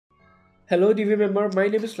Hello Divi member, my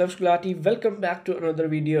name is Lav Gulati. Welcome back to another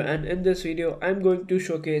video, and in this video I'm going to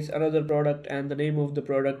showcase another product, and the name of the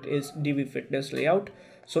product is Divi Fitness Layout.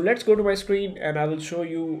 So let's go to my screen and I will show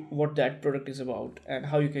you what that product is about and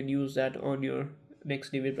how you can use that on your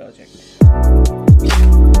next Divi project.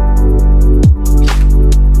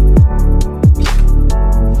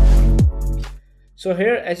 So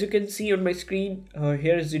here, as you can see on my screen,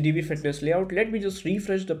 here is the Divi Fitness layout. Let me just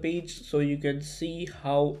refresh the page so you can see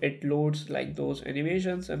how it loads, like those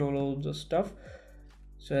animations and all of the stuff.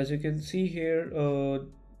 So as you can see here,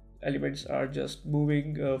 elements are just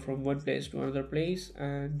moving from one place to another place,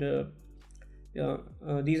 and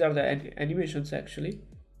these are the animations actually.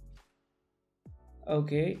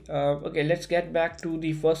 Okay, let's get back to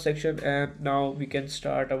the first section, and now we can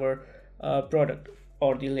start our product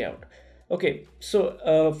or the layout. Okay, so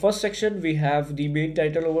first section we have the main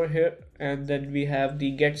title over here, and then we have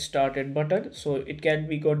the get started button. So it can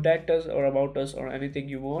be contact us or about us or anything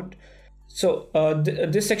you want. So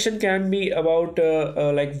this section can be about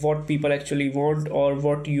like what people actually want or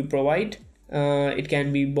what you provide. It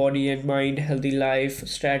can be body and mind, healthy life,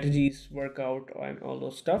 strategies, workout, and all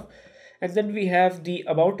those stuff. And then we have the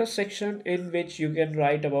about us section, in which you can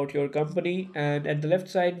write about your company, and at the left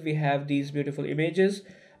side we have these beautiful images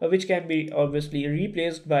which can be obviously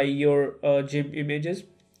replaced by your gym images.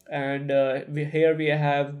 And here we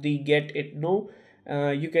have the get it know.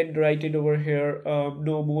 You can write it over here,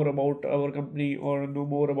 know more about our company or know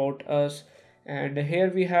more about us. And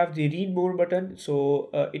here we have the read more button, so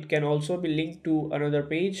it can also be linked to another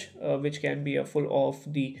page which can be a full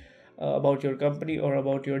of the about your company or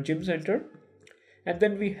about your gym center. And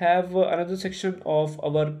then we have another section of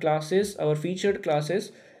our classes, our featured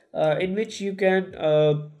classes, in which you can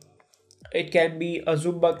it can be a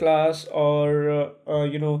Zumba class or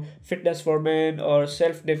fitness for men or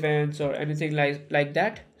self-defense or anything like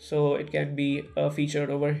that. So it can be featured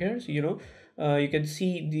over here. So you can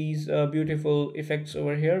see these beautiful effects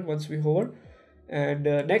over here once we hover. And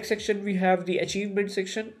next section we have the achievement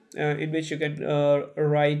section, in which you can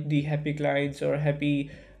write the happy clients or happy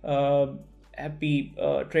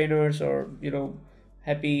trainers, or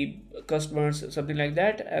happy customers, something like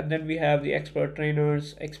that. And then we have the expert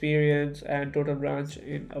trainers, experience, and total branch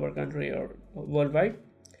in our country or worldwide.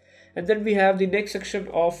 And then we have the next section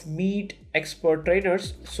of meet expert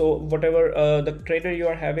trainers. So whatever the trainer you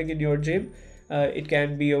are having in your gym, it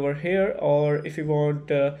can be over here. Or if you want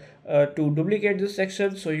to duplicate this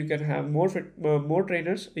section so you can have more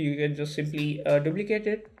trainers, you can just simply duplicate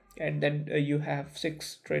it, and then you have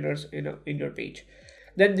 6 trainers in your page.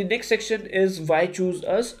 Then the next section is why choose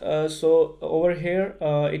us. So over here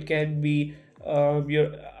it can be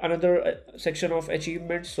your another section of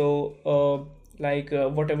achievements. So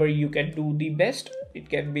whatever you can do the best, it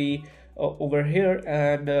can be over here.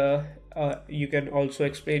 And you can also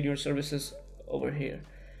explain your services over here.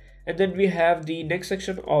 And then we have the next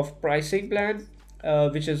section of pricing plan,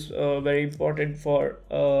 which is very important for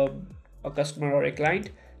a customer or a client.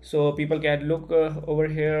 So people can look over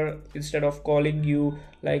here, instead of calling you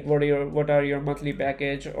like what are your monthly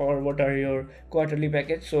package or what are your quarterly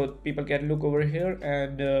package. So people can look over here,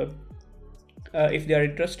 and if they are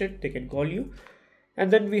interested, they can call you. And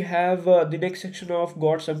then we have the next section of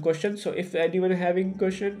got some questions. So if anyone having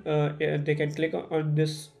question, they can click on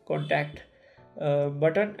this contact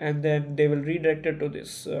button, and then they will redirect it to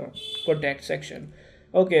this contact section.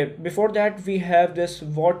 Okay, before that we have this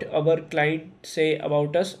what our client say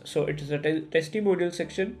about us. So it is a testimonial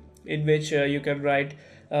section, in which you can write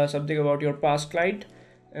something about your past client.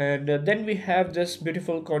 And then we have this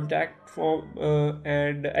beautiful contact form,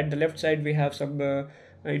 and at the left side we have some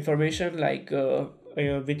information like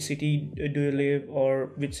which city do you live,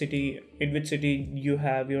 or in which city you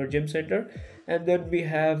have your gym center. And then we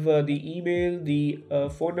have the email, the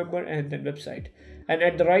phone number, and then website. And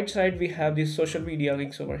at the right side we have these social media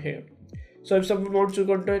links over here. So if someone wants to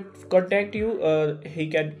contact you, he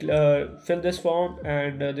can fill this form,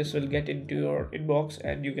 and this will get into your inbox,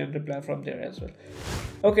 and you can reply from there as well.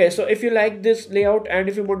 Okay, so if you like this layout and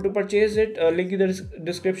if you want to purchase it, link in the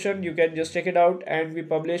description. You can just check it out. And we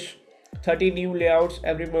publish 30 new layouts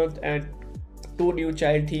every month and 2 new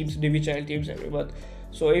child themes, Divi child themes every month.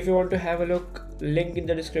 So if you want to have a look, link in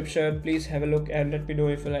the description. Please have a look and let me know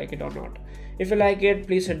if you like it or not. If you like it,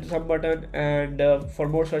 please hit the thumb button, and for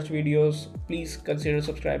more such videos, please consider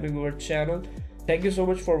subscribing to our channel. Thank you so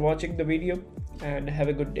much for watching the video, and have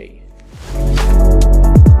a good day.